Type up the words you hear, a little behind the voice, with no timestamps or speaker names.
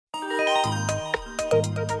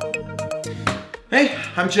Hey,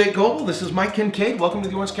 I'm Jake Goebel. This is Mike Kincaid. Welcome to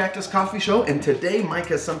the Orange Cactus Coffee Show. And today Mike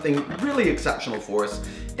has something really exceptional for us,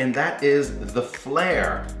 and that is the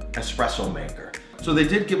Flair Espresso Maker. So they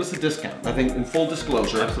did give us a discount, I think, in full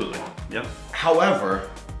disclosure. Absolutely. Yep. However,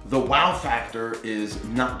 the wow factor is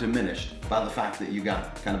not diminished by the fact that you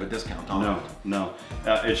got kind of a discount on it. No.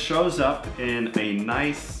 It shows up in a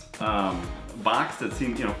nice box that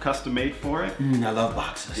seems, custom made for it. I love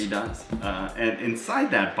boxes. He does. And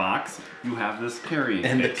inside that box, you have this carrying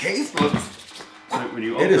case. And the case looks... So when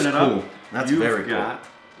you open it up, That's very cool. You've got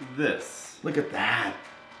this. Look at that.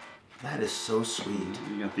 That is so sweet.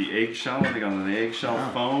 You got the eggshell. They got the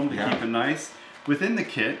eggshell foam to keep it nice. Within the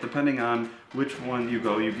kit, depending on which one you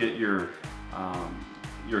go, you get your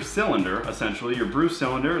cylinder, essentially, your brew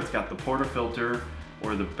cylinder. It's got the portafilter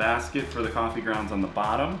or the basket for the coffee grounds on the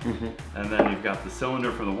bottom. And then you've got the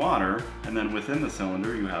cylinder for the water. And then within the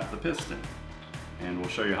cylinder, you have the piston. And we'll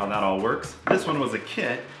show you how that all works. This one was a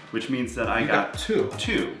kit, which means that I got two.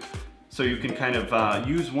 So you can kind of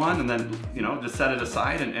use one and then, just set it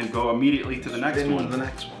aside and go immediately to the next one.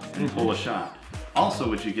 And pull a shot. Also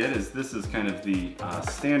what you get is, this is kind of the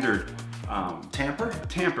standard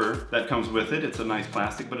tamper that comes with it. It's a nice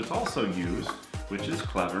plastic, but it's also used, which is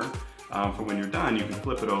clever, for when you're done, you can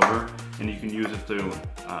flip it over and you can use it to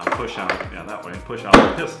push out, that way, push out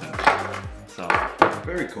the piston. So,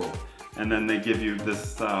 very cool. And then they give you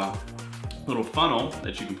this little funnel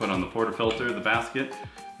that you can put on the portafilter, the basket,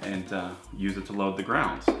 and use it to load the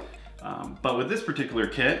grounds. But with this particular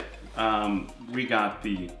kit, we got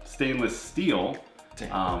the stainless steel.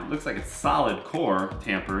 Looks like it's solid core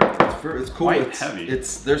tampered. It's cool. Quite heavy.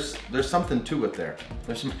 There's something to it there.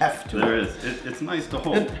 There's some heft to it. There is. It's nice to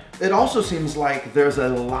hold. And it also seems like there's a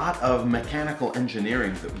lot of mechanical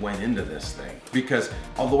engineering that went into this thing, because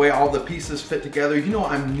of the way all the pieces fit together.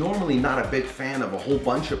 I'm normally not a big fan of a whole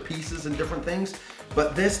bunch of pieces and different things,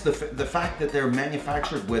 but the fact that they're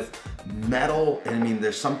manufactured with metal,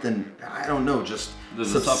 there's something, I don't know, just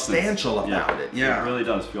substantial about it. Yeah, it really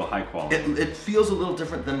does feel high quality. It feels a little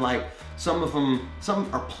different than like some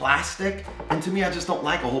are plastic, and to me, I just don't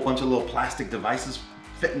like a whole bunch of little plastic devices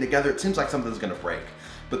fitting together. It seems like something's gonna break.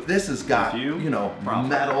 But this has got,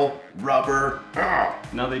 metal, rubber.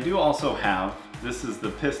 Now they do also have, this is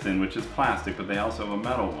the piston, which is plastic, but they also have a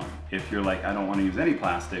metal one. If you're like, I don't want to use any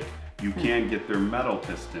plastic, you can get their metal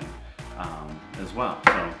piston as well.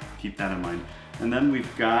 So keep that in mind. And then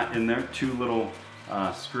we've got in there two little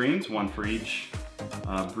screens, one for each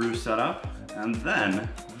brew setup. And then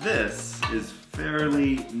this is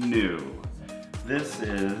fairly new. This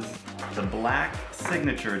is the Black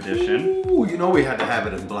Signature Edition. Ooh, we had to have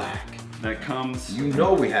it in black. That comes... we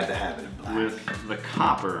had to have it in black. With the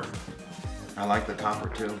copper. I like the copper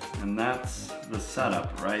too. And that's the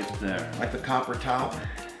setup right there. Like the copper top,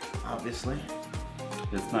 obviously.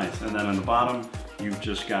 It's nice. And then on the bottom, you've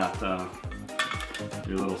just got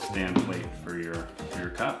your little stand plate for your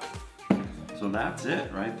cup. So that's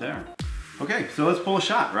it right there. Okay, so let's pull a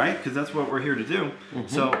shot, right? Because that's what we're here to do.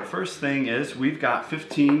 So first thing is, we've got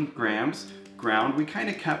 15 grams ground. We kind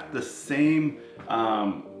of kept the same,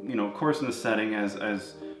 coarseness setting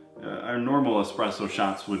as our normal espresso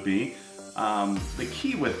shots would be. The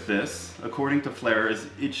key with this, according to Flair, is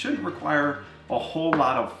it shouldn't require a whole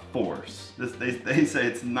lot of force. They say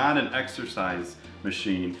it's not an exercise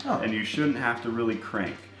machine, and you shouldn't have to really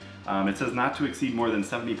crank. It says not to exceed more than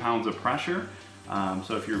 70 pounds of pressure.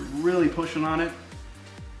 So if you're really pushing on it,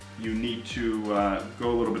 you need to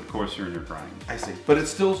go a little bit coarser in your grind. I see. But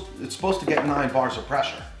it's supposed to get 9 bars of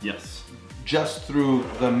pressure. Yes. Just through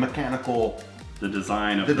the mechanical... The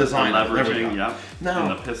design of the leveraging, Now,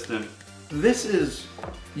 and the piston. This is...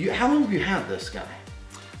 how long have you had this guy?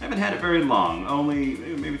 I haven't had it very long, only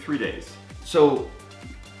maybe 3 days. So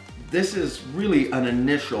this is really an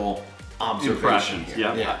initial observation.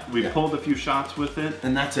 We've pulled a few shots with it.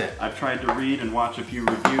 And that's it. I've tried to read and watch a few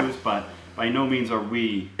reviews, but by no means are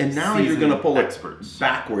we And now you're going to pull experts. it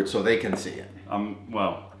backwards so they can see it.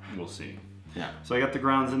 Well, we'll see. Yeah. So I got the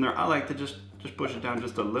grounds in there. I like to just push it down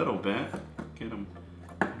just a little bit. Get them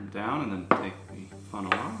down and then take the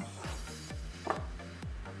funnel off.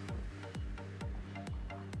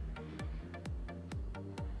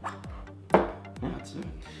 That's it.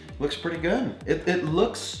 Looks pretty good. It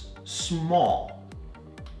looks small.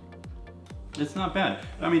 It's not bad.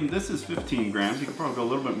 This is 15 grams. You could probably go a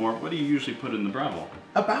little bit more. What do you usually put in the Breville?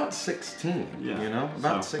 About 16, yeah,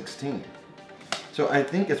 about 16. So I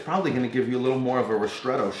think it's probably going to give you a little more of a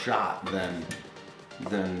ristretto shot than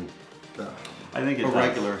I think a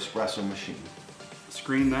regular espresso machine.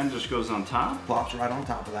 Screen then just goes on top. Plops right on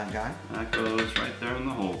top of that guy. That goes right there in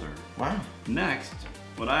the holder. Wow. Next,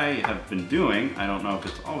 what I have been doing, I don't know if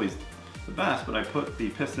it's always the best, but I put the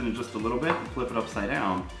piston in just a little bit and flip it upside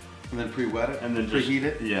down. And then pre-wet it? And then preheat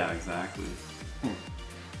it? Yeah, exactly. Get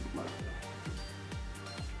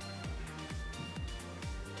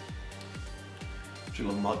a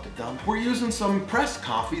little mug to dump. We're using some pressed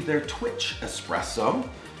coffee. Their Twitch Espresso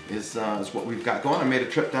is what we've got going. I made a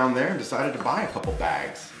trip down there and decided to buy a couple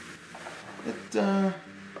bags. Yeah,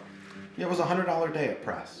 it was a $100 day at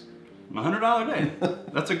Press. A $100 day.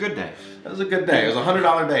 That's a good day. That was a good day. It was a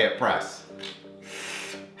 $100 day at Press.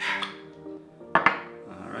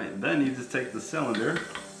 All right, then you just take the cylinder,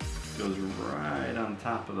 goes right on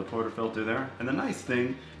top of the portafilter there. And the nice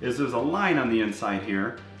thing is there's a line on the inside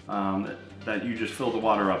here that you just fill the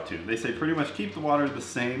water up to. They say pretty much keep the water the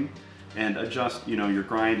same and adjust, you know, your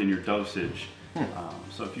grind and your dosage.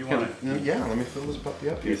 So if you want to... Yeah, let me fill this puppy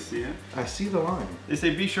up here. You see it? I see the line. They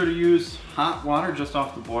say be sure to use hot water just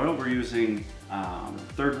off the boil. We're using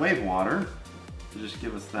third wave water to just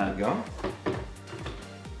give us that There you go.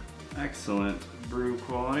 excellent brew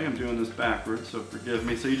quality. I'm doing this backwards, so forgive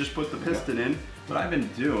me. So you just put the piston in. What I've been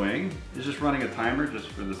doing is just running a timer just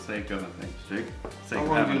for the sake of, thanks Jake. How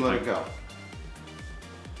long do you let it go?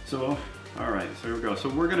 So, all right, so here we go. So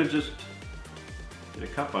we're gonna just get a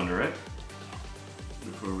cup under it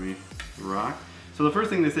before we rock. So the first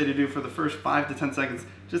thing they say to do for the first 5 to 10 seconds,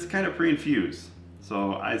 just kind of pre-infuse.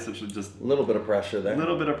 So I essentially just... A little bit of pressure there. A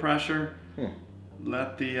little bit of pressure.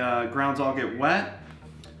 Let the grounds all get wet.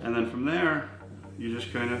 And then from there, you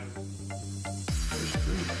just kind of push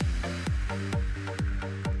through.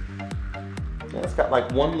 Yeah, it's got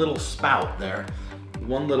like one little spout there.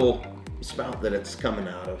 One little spout that it's coming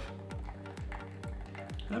out of.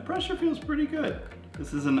 That pressure feels pretty good.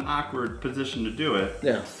 This is an awkward position to do it.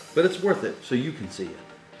 Yeah, but it's worth it so you can see it.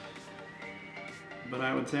 But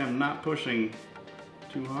I would say I'm not pushing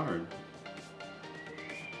too hard.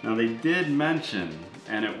 Now they did mention,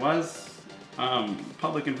 and it was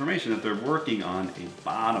public information, that they're working on a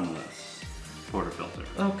bottomless portafilter.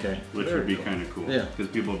 Okay. Which would be kind of cool. Yeah. Because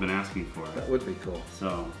people have been asking for it. That would be cool.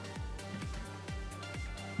 So.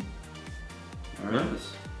 There it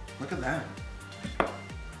is. Look at that.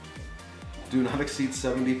 Do not exceed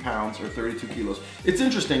 70 pounds or 32 kilos. It's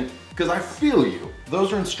interesting because I feel you.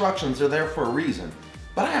 Those are instructions, they're there for a reason.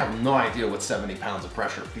 But I have no idea what 70 pounds of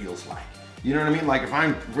pressure feels like. You know what I mean? Like if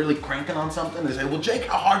I'm really cranking on something, they say, well, Jake,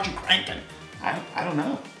 how hard you cranking? I don't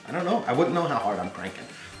know. I don't know. I wouldn't know how hard I'm cranking.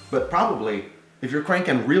 But probably, if you're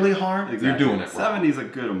cranking really hard, you're doing it wrong. 70 is a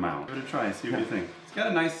good amount. Give it a try, see what you think. It's got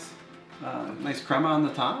a nice crema on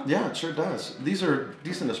the top. Yeah, it sure does. These are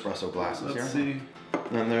decent espresso glasses. Let's see.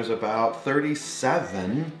 And there's about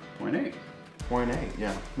 37.8. 0.8.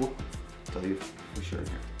 Yeah. We'll tell you for sure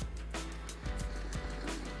here.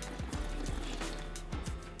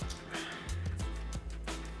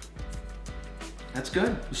 That's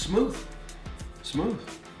good. It's smooth. Smooth.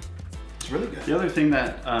 It's really good. The other thing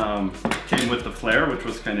that came with the Flair, which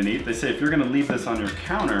was kind of neat, they say if you're going to leave this on your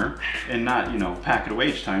counter and not, you know, pack it away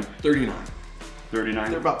each time. 39.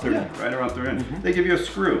 39? They're about 39. Yeah, right around 39. They give you a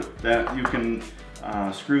screw that you can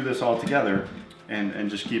screw this all together and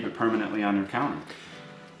just keep it permanently on your counter.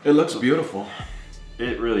 It looks beautiful.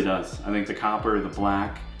 It really does. I think the copper, the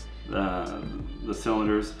black, the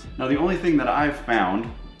cylinders. Now the only thing that I've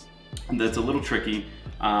found that's a little tricky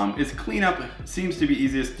is cleanup. Seems to be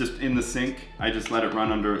easiest just in the sink. I just let it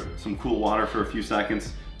run under some cool water for a few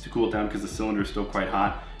seconds to cool it down because the cylinder is still quite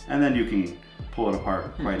hot. And then you can pull it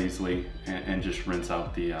apart quite easily and just rinse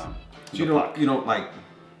out the puck. You don't like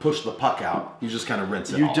push the puck out. You just kind of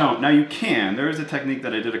rinse it You all don't. out. Now you can. There is a technique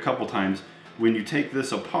that I did a couple times. When you take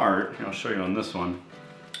this apart, I'll show you on this one.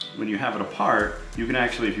 When you have it apart, you can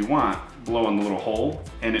actually, if you want, blow in the little hole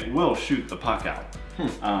and it will shoot the puck out.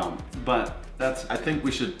 But that's... I think we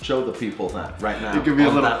should show the people that right now. It could be a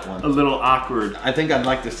little awkward. I think I'd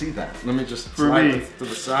like to see that. Let me just For slide me. this to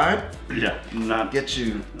the side. Yeah, not... Get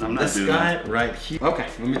you I'm not this doing guy that. right here. Okay,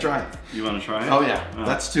 let me try it. You want to try it? Oh yeah,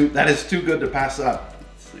 that is too good to pass up.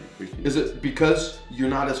 Let's see if we can... Is it because you're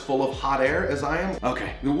not as full of hot air as I am?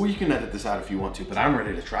 Okay, well you can edit this out if you want to, but I'm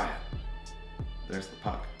ready to try it. There's the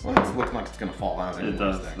puck. Well, it's looking like it's gonna fall out. It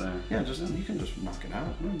does there. Yeah, you can just knock it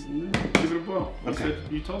out. Give it a blow. Okay.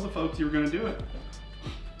 You told the folks you were gonna do it.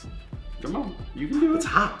 Come on, you can do it. It's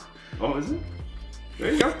hot. Oh, is it?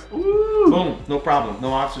 There you go. Ooh. Boom, no problem.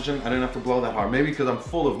 No oxygen. I didn't have to blow that hard. Maybe because I'm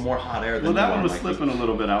full of more hot air than Well, that one was like slipping a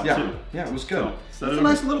little bit out too. Yeah, it was good. So, it's a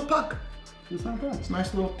nice little puck. It's not bad. It's a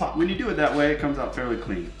nice little puck. When you do it that way, it comes out fairly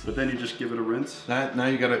clean. But then you just give it a rinse. Now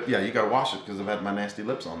you gotta wash it because I've had my nasty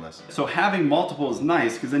lips on this. So having multiple is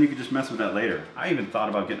nice because then you can just mess with that later. I even thought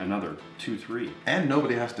about getting another 2, 3. And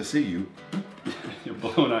nobody has to see you.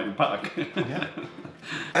 blown out your puck. Yeah.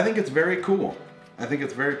 I think it's very cool. I think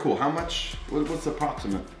it's very cool. How much, what's the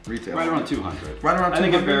approximate retail? Right around 200. Right around 200? I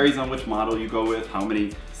think it varies on which model you go with, how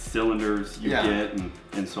many cylinders you get,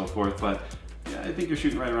 and so forth. But yeah, I think you're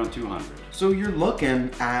shooting right around 200. So you're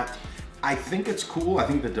looking at, I think it's cool. I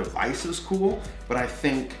think the device is cool, but I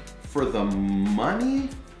think for the money,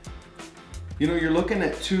 you know, you're looking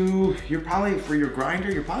at you're probably, for your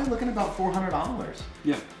grinder, you're probably looking at about $400.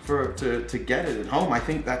 Yeah. To get it at home. I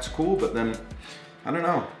think that's cool, but then, I don't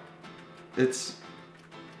know.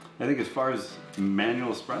 I think as far as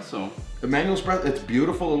manual espresso. The manual espresso, it's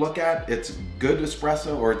beautiful to look at. It's good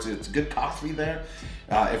espresso, or it's good coffee there.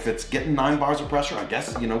 If it's getting 9 bars of pressure, I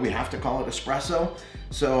guess, you know, we have to call it espresso.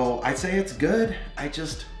 So I'd say it's good.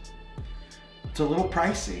 It's a little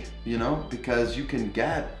pricey, you know, because you can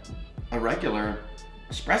get a regular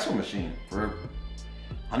espresso machine for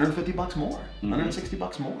 $150 more, 160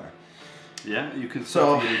 bucks more. Yeah, you can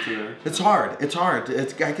So get into there. it's hard.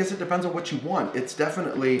 I guess it depends on what you want. It's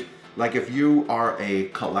definitely like if you are a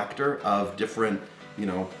collector of different, you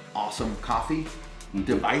know, awesome coffee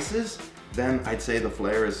devices, then I'd say the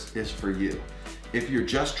Flair is for you. If you're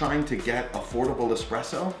just trying to get affordable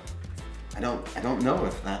espresso, I don't know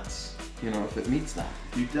if that's, you know, if it meets that.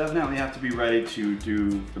 You definitely have to be ready to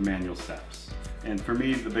do the manual steps. And for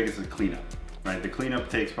me, the biggest is cleanup. Right, the cleanup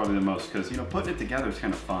takes probably the most because, you know, putting it together is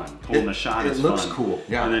kind of fun. Holding a shot is fun. It looks cool,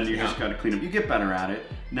 yeah. And then you just got to clean up. You get better at it.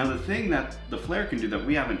 Now, the thing that the Flair can do that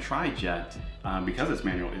we haven't tried yet, because it's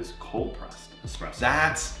manual, is cold pressed espresso.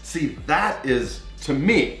 That is, to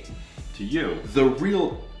me, to you, the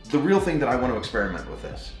real thing that I want to experiment with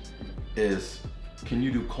this is, can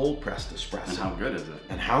you do cold pressed espresso? and how good is it?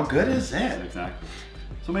 And how good is it? Exactly.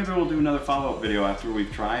 So maybe we'll do another follow-up video after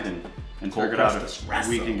we've tried and figured out if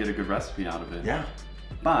we can get a good recipe out of it. Yeah.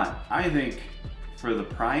 But I think for the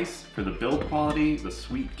price, for the build quality, the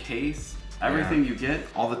sweet case, everything you get.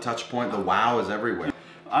 All the touch point, the wow is everywhere.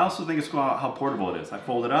 I also think it's cool how portable it is. I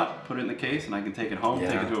fold it up, put it in the case, and I can take it home,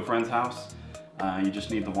 take it to a friend's house. You just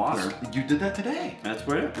need the water. You did that today. That's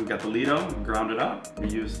what we got the Lido, we ground it up. We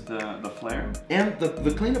used the Flair. And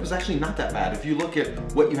the cleanup is actually not that bad. If you look at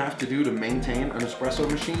what you have to do to maintain an espresso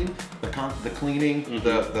machine, the cleaning,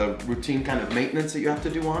 the routine kind of maintenance that you have to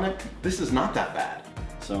do on it, this is not that bad.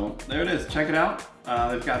 So there it is, check it out.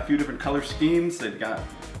 They've got a few different color schemes. They've got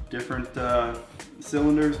different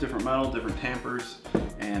cylinders, different metal, different tampers,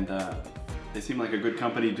 and they seem like a good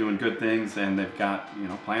company doing good things, and they've got, you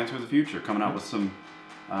know, plans for the future, coming out with some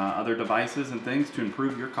other devices and things to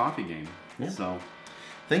improve your coffee game. Yeah. So,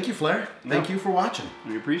 thank you, Flair. Thank you for watching.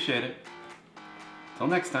 We appreciate it. Till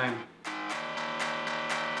next time.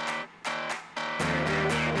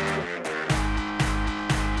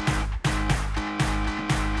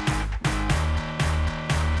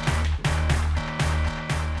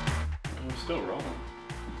 We're still rolling.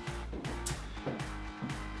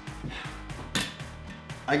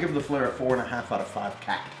 I give the Flair a 4.5 out of 5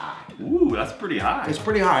 cacti. Ooh, that's pretty high. It's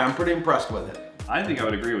pretty high. I'm pretty impressed with it. I think I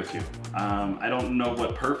would agree with you. I don't know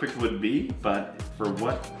what perfect would be, but for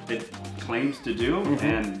what it claims to do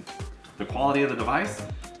and the quality of the device,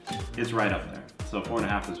 it's right up there. So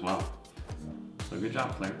 4.5 as well. So good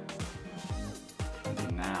job, Flair.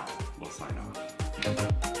 Now we'll sign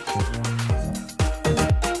off.